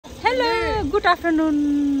Good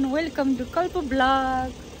afternoon. Welcome to Kalpu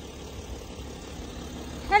vlog.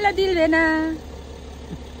 Hello Dilvena.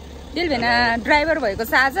 Dilvena driver भएको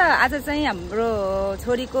छ आज चाहिँ हाम्रो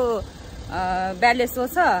छोरीको ब्याले सो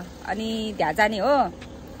छ अनि त्यहाँ जाने हो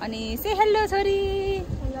अनि से हेलो छोरी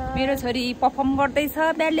मेरो छोरी परफर्म गर्दै छ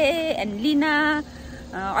ब्याले एन्ड लिना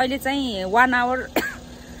अहिले चाहिँ 1 आवर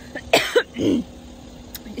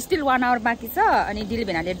स्टिल 1 आवर बाँकी छ अनि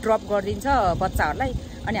दिलभेनाले ड्रप गरिदिन्छ बच्चाहरुलाई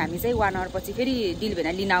अनि हामी चाहिँ 1 आवर पछि फेरि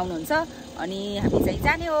दिलभेना लिन आउनुहुन्छ अनि हामी चाहिँ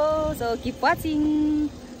जाने हो so keep watching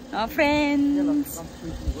friends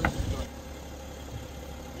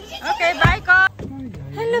okay bye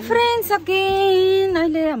hello friends again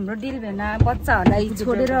अहिले हाम्रो दिलभेना बच्चाहरुलाई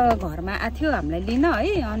छोडेर घरमा आथ्यो हामीलाई लिन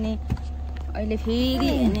है अनि अहिले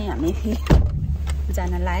फेरि हामी फेरि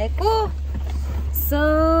जान लागेको So,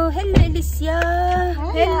 hello Alicia.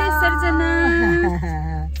 Hello Sarjana.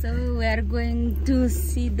 So, we are going to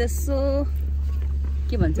see the show.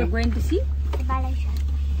 Ke bhन्छ going to see? The ballet show.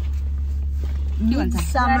 We are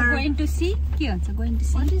going to see. Ke bhन्छ going to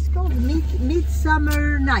see? What is called Midsummer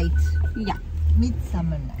Night? Yeah.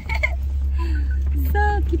 Midsummer Night. So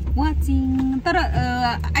keep watching. But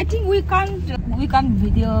I think we can't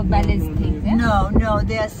video ballets things. Yeah? No,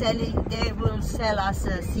 they are selling. They will sell us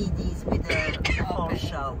CDs with the whole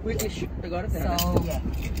show. So yeah.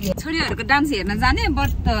 छोरीहरुको dance हेर्न जाने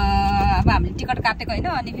but अब हामीले ticket काटेको हैन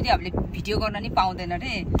अनि फेरि हामीले video गर्न नि पाउँदैन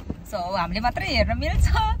रे सो हामीले मात्रै हेर्न मिल्छ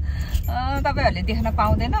तपाईहरुले देख्न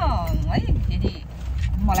पाउँदैन है फेरि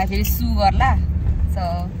मलाई फेरि सु गर्ला सो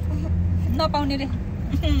नपाउने रे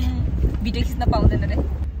भिडियो खिच्न पाउँदैन रे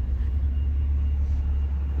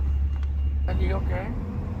Are you okay?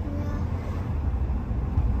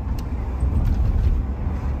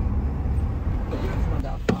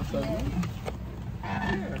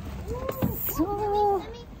 So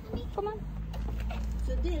come on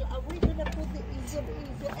So Dil, are we gonna put the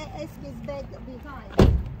Eski's bed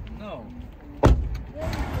behind? No.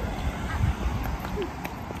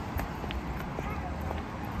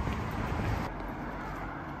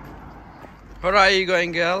 Where are you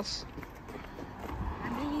going, girls?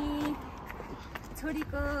 हामी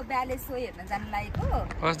छोरीको ब्याले सो हेर्न जान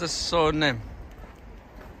लागेको What's the show name?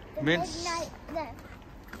 The Means- midnight.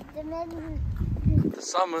 The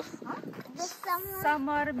summer. The summer.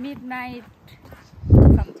 Summer midnight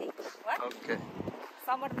something. What? Okay.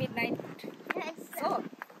 Summer midnight. So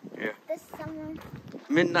Yeah. The summer.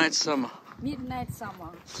 Midnight summer. midnight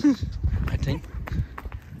summer. I think.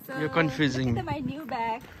 So You're confusing look me. at my new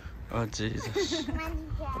bag Oh Jesus.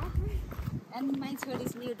 and my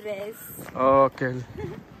chori's new dress. Okay.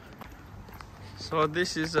 So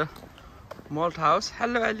this is a malt house.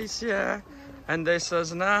 Hello Alicia. And there's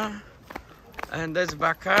Sajna. And there's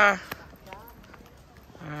Baka.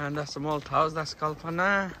 And that's the malt house. That's Kalpana.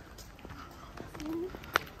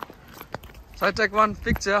 So I take one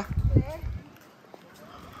picture.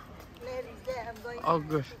 Claire is there. I'm going Oh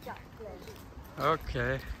good. to pick up Claire.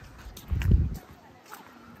 Okay.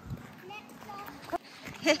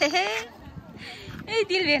 Hey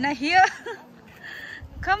Dilvena here.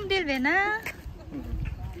 Come Dilvena.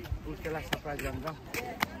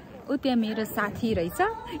 उ त्यहाँ मेरो साथी रहेछ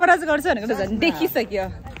प्रज गर्छु भनेको त झन् देखिसक्यो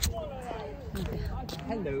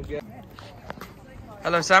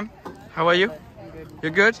Hello Sam. How are you? You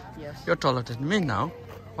good? Yes. You're taller than me now.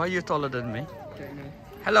 Why are you taller than me?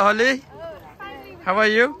 Hello Holly. How are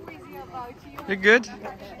you? You good? So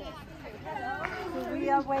we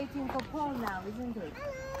are waiting for Paul now, isn't it?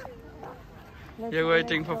 You're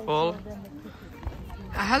waiting for Paul.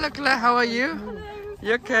 Hello Claire, how are you?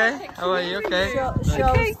 You okay? How are you? Okay.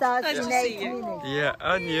 Show starts in 8 minutes. Yeah,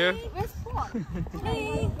 and you?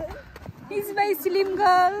 Hey, he's my slim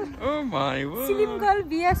girl. Oh my Slim word. girl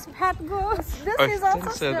vs fat girl. This Oh, is also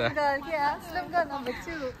don't say slim that. girl. Yeah, slim girl number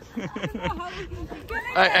 2.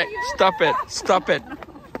 Hey, stop it. Stop it.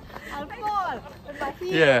 I'll fall with my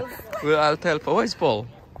heels. Yeah. Well, I'll tell Paul. Where's Paul?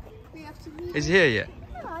 We have to leave. Is he here yet?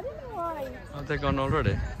 Yeah, I don't know why. Are they gone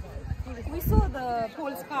already? We saw the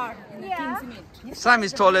Paul's car in the Yeah. King's Meet. Sam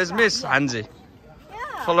is tall as Miss Hanji.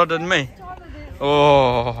 Yeah. Taller than me. Taller than-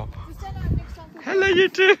 Oh. You stand up next time to- Hello, you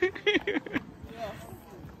two.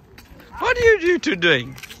 What are you two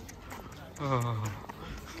doing? Oh.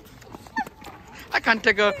 I can't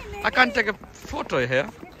take a photo here.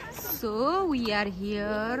 So we are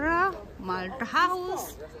here Malta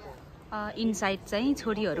house. Inside चाहिँ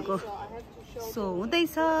छोरीहरुको सो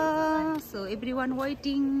हुँदैछ. So everyone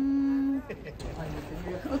waiting.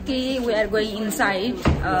 Okay, we are going inside.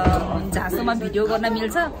 जहाँसम्म video गर्न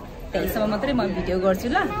मिल्छ त्यहीसम्म मात्रै म video गर्छु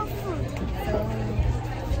ल.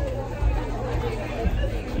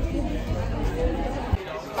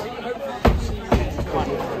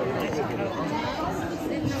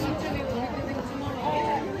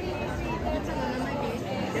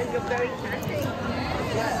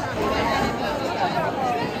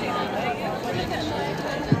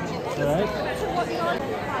 You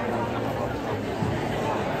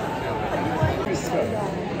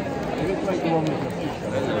look like the one with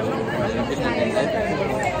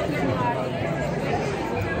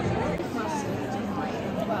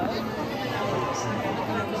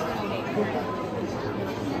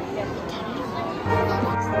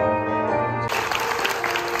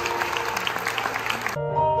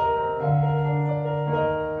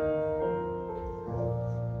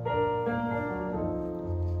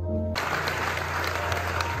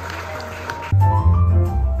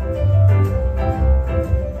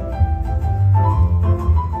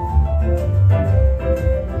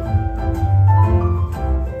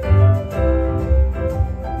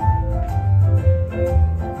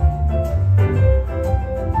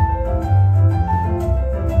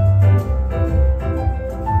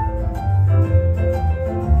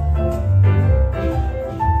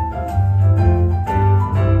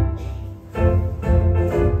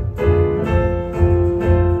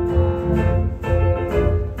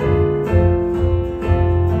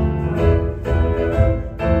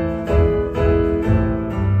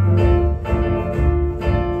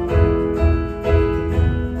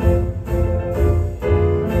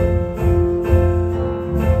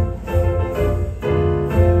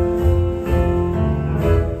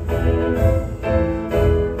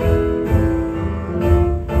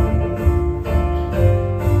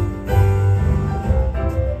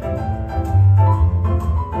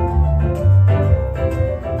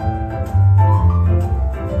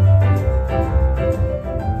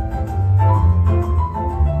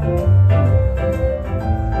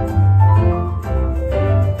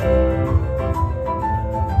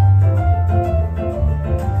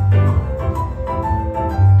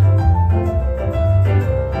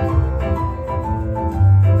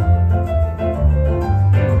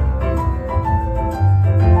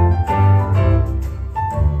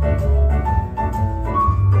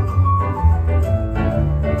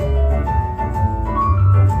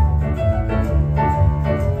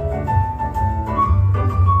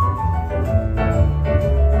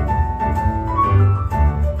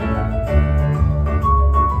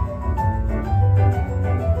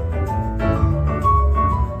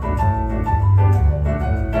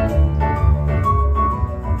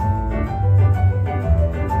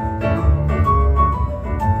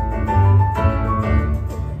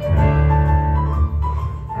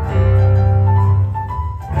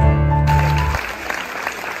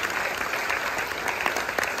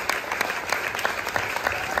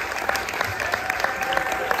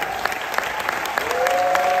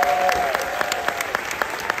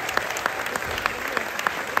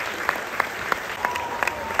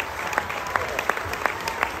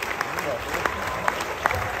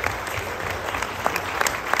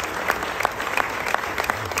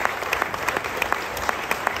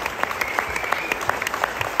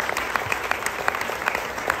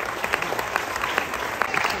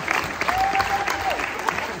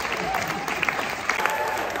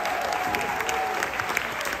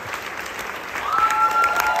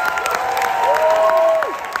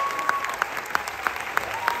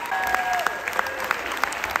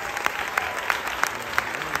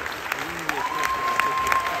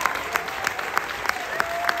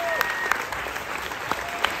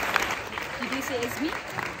Is me?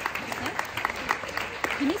 Yeah?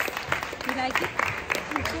 Finish? You like it?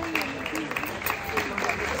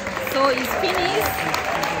 So it's finished.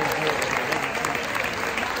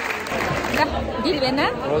 Deal bena?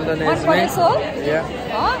 One for so? Yeah.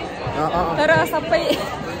 तर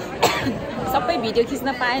सबै video खिच्न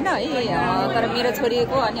पाएन है तर मेरो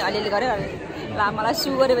छोरीको अनि अलिअलि गर्यो ला मलाई सु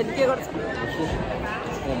गर्यो भने के गर्छ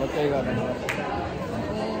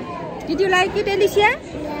Did you like it, Alicia?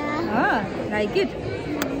 Yeah. Oh, like it.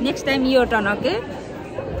 Next time your turn, okay?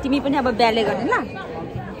 Timi पनि अब ballet गर्ने ल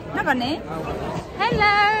नगर्ने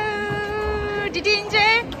Hello. Did you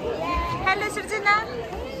enjoy? Hello, Sirjana.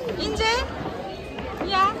 Enjoy?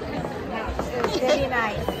 Yeah. Very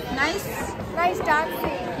nice. Nice. Nice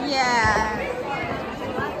dancing. Yeah.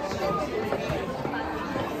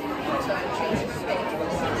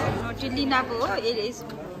 Linaको हो it is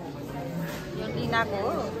Linaको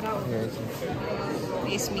हो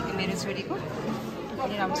यसमीको मेरो छोरीको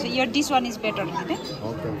अनि राम्रो छ your this one is better Hahn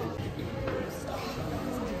Okay.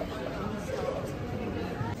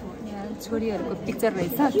 छोरीहरुको picture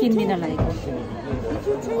रहेछ किन्दिन लागेको Did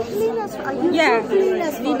you take Lina's? Are you Yeah,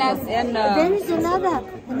 Lina's Lina's photo? and There is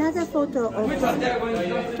another photo of them.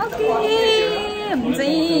 Okay, म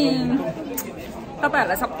चाहिँ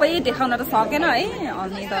तपाईहरुलाई सबै देखाउन त सकेन है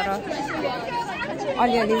अनि तर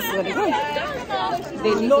अलिअलि गरेको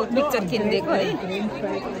बेबीको पिक्चर किनिदिएको है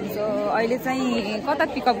सो अहिले चाहिँ कता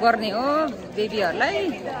पिकअप गर्ने हो बेबीहरूलाई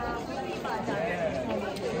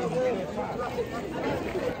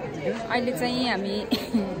अहिले चाहिँ हामी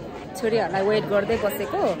छोरीहरूलाई वेट गर्दै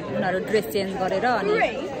बसेको उनीहरू ड्रेस चेन्ज गरेर अनि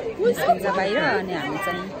निस्किन्छ बाहिर अनि हामी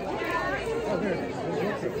चाहिँ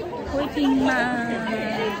वेटिङमा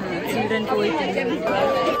चिल्ड्रेनको waiting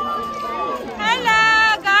hello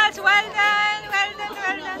girls well done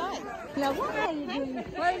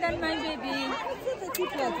well done my baby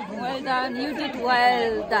well done you did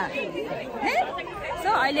well done so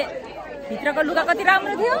अहिले भित्रको लुगा कति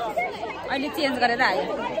राम्रो थियो अहिले चेन्ज गरेर आयो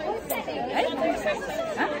है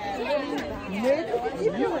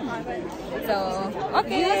so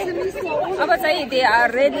okay अब चाहिँ they are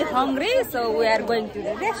really hungry so we are going to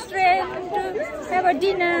the restaurant to have a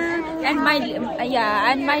dinner and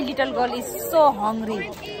my little girl is so hungry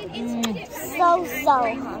So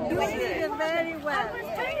hungry. Very well.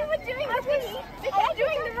 They're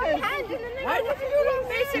doing the wrong hand and then they were doing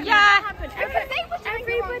basically Yeah. what happened.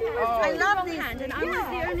 Everybody was doing the wrong hand and I was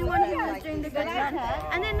the only one who was doing the good hand.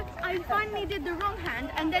 And then I finally did the wrong hand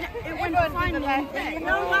and then it went finally. You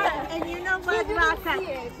know what? And you know what, Raka?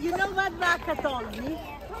 You know what Raka told me?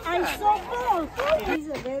 I'm so full. These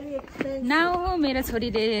are very expensive. now मेरो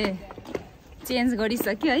छोरीले change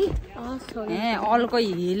गरिसक्यो है अल्को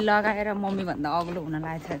हिल लगाएर mummy भन्दा अग्लो हुन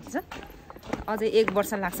लागेको छ अझै 1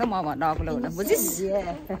 वर्ष लाग्छ म भन्दा अग्लो हुन बुझिस्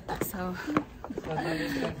सो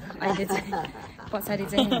अहिले चाहिँ पछाडि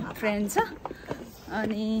चाहिँ फ्रेन्ड छ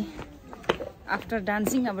अनि आफ्टर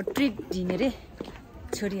डान्सिङ अब ट्रिट दिने रे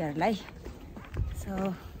छोरीहरूलाई सो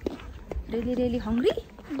really hungry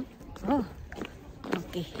हो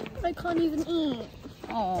okay I can't even eat.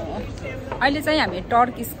 अहिले चाहिँ हामी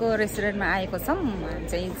टर्किसको रेस्टुरेन्टमा आएको छौँ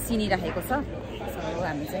चाहिँ चिनिराखेको छ सो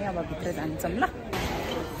हामी चाहिँ अब भित्र जान्छौँ ल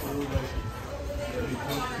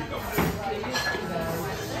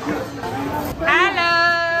हेलो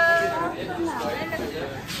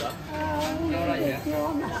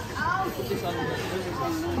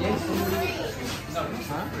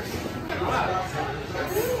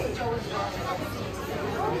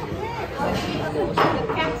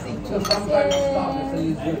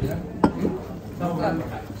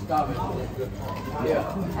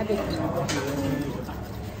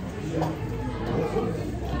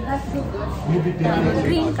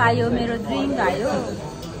ड्रिङ्क आयो मेरो ड्रिङ्क आयो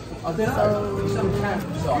I think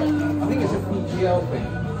it's a PGL thing.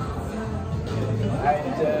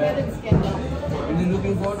 And when you're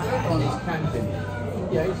looking for it on this camping.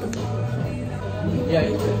 Yeah, it's okay.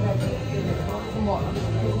 Yeah, it's okay.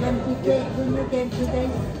 When you get today,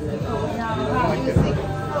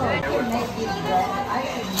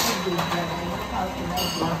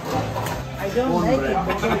 I don't make it.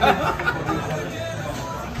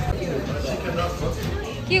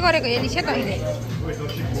 के गरेको Elisa तैँले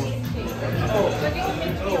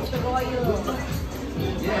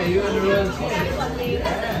Yeah, you and the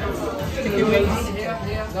chicken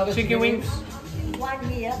wings. Chicken wings. One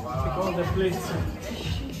here. All the plates.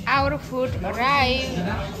 our food arrived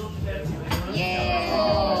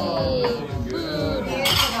yay food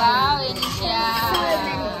wow Elisha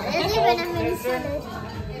There's even a mini salad.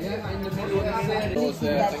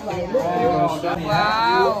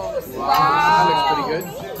 wow That looks pretty good.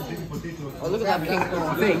 Oh, look at that pink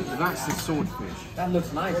thing. That's the swordfish. That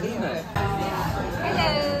looks nice, doesn't it? hello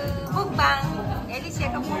mukbang Elisha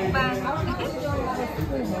ka mukbang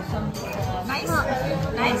nice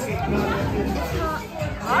nice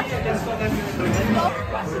hot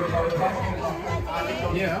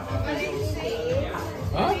Yeah.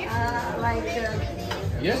 Huh?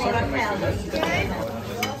 Yes, I can make that.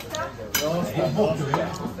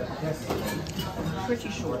 Pretty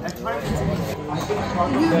short.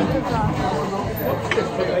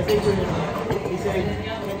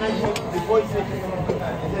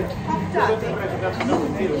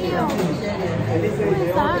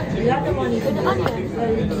 The other one is the onion.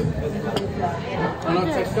 And I've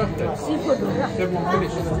just stuffed it. Everyone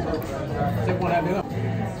finished it. Everyone had it up.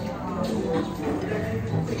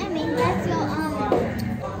 Emmy, where's your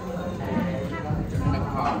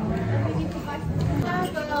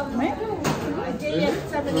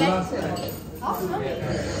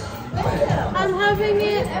I'm having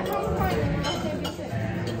it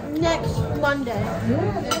next Monday.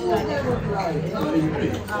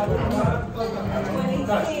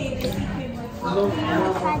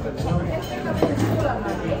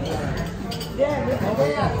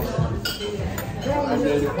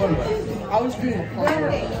 I was doing a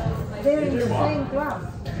They're in the same class.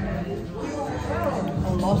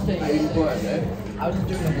 last day. I was just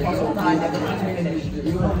doing a puzzle and I never finished. Do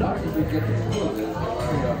you want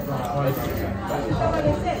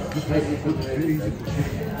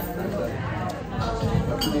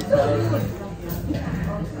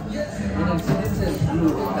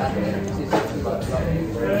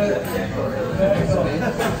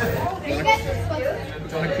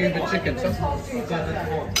a cube of chicken?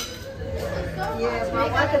 Yeah, but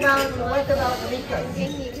what about weekend?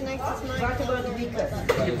 What about weekend?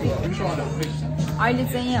 अहिले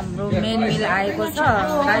चाहिँ हाम्रो main मिल आएको छ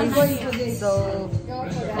guys so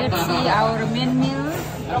let's see our main mill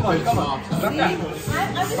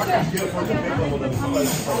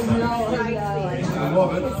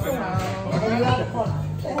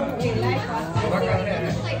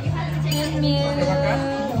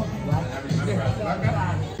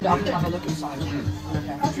I'll have a look inside.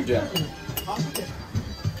 Okay.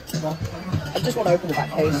 I just want to open the back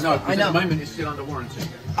case. No, I know. at the moment it's still under warranty.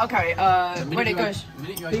 Okay, when it goes.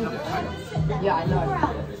 Yeah, I know.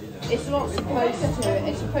 It's not supposed to.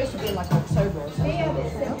 It's supposed to be in like October or something.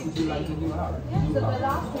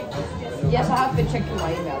 Yes, I have been checking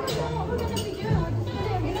my email.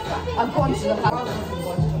 I've gone to the house.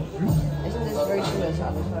 Isn't this very similar to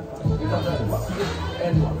other stuff?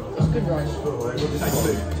 It's good rice.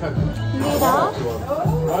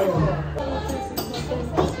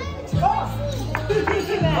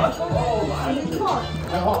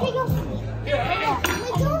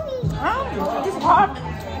 It's hot.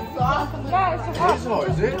 Yeah, it's hot. It's hot,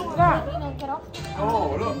 is it? Yeah. Oh,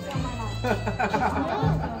 look.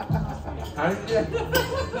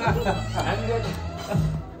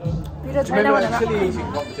 Remember that chili eating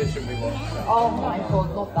competition we watched? Oh my god,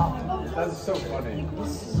 not that. That's so funny.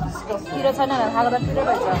 पिरो छैन खाएको त पिरो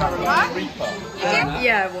भएछ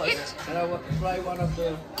Yeah, it was. And I will try one of the.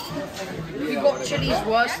 You got chilies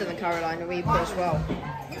worse than the Carolina Reaper as well.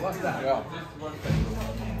 What's that? Yeah.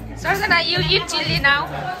 Sarsana, you eat chili now?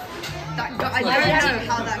 That guy, I don't know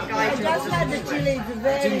how that guy Just does had the chili, it's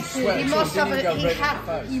very sweet. He must have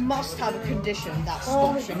he must have a condition that's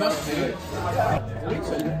You must do it.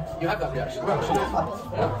 You have that reaction. Well,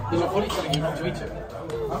 there's your body telling you not to eat it.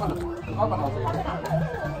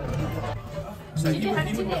 So you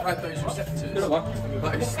wouldn't have had those receptors,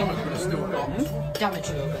 but his stomach would have still got damaged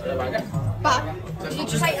a little bit. But you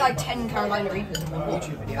just ate like 10 Carolina Reapers in my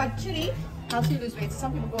YouTube video. Like chili, how to lose weight.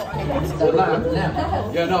 Some people go lamb.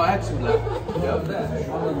 Yeah, no, I had some lamb.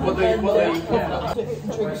 What they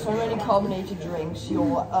drink so many carbonated drinks,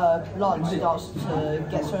 your blood starts to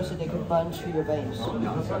get so acidic and burns through your veins.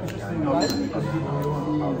 Right?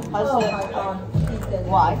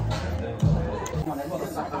 Why?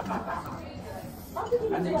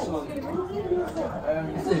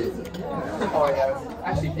 Oh yeah,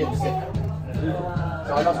 actually dips it.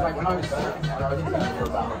 So I lost weight when I was there. I didn't eat for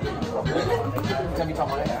about every time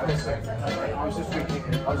I ate I was just drinking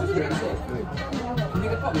sort of food. You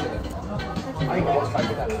think I'd probably with it? I think I was fine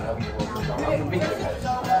with that. I was a big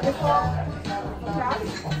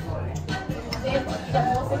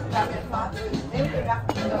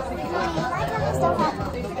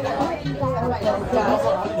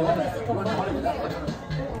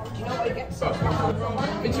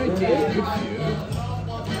Between tea is good for you.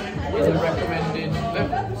 With the recommended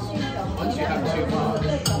levels. Once you have too much,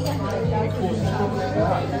 it causes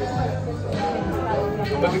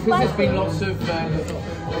but because there's been lots of things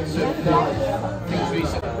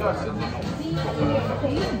recently,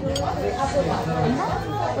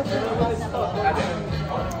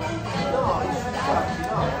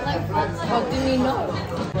 What didn't you know?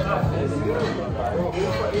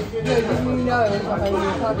 Didn't you know it was like a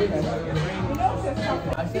new podcast?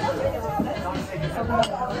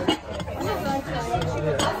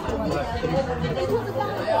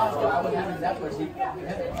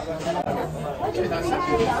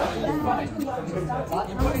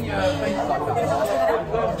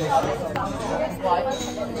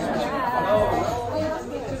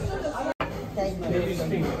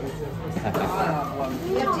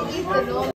 You have to eat the normal.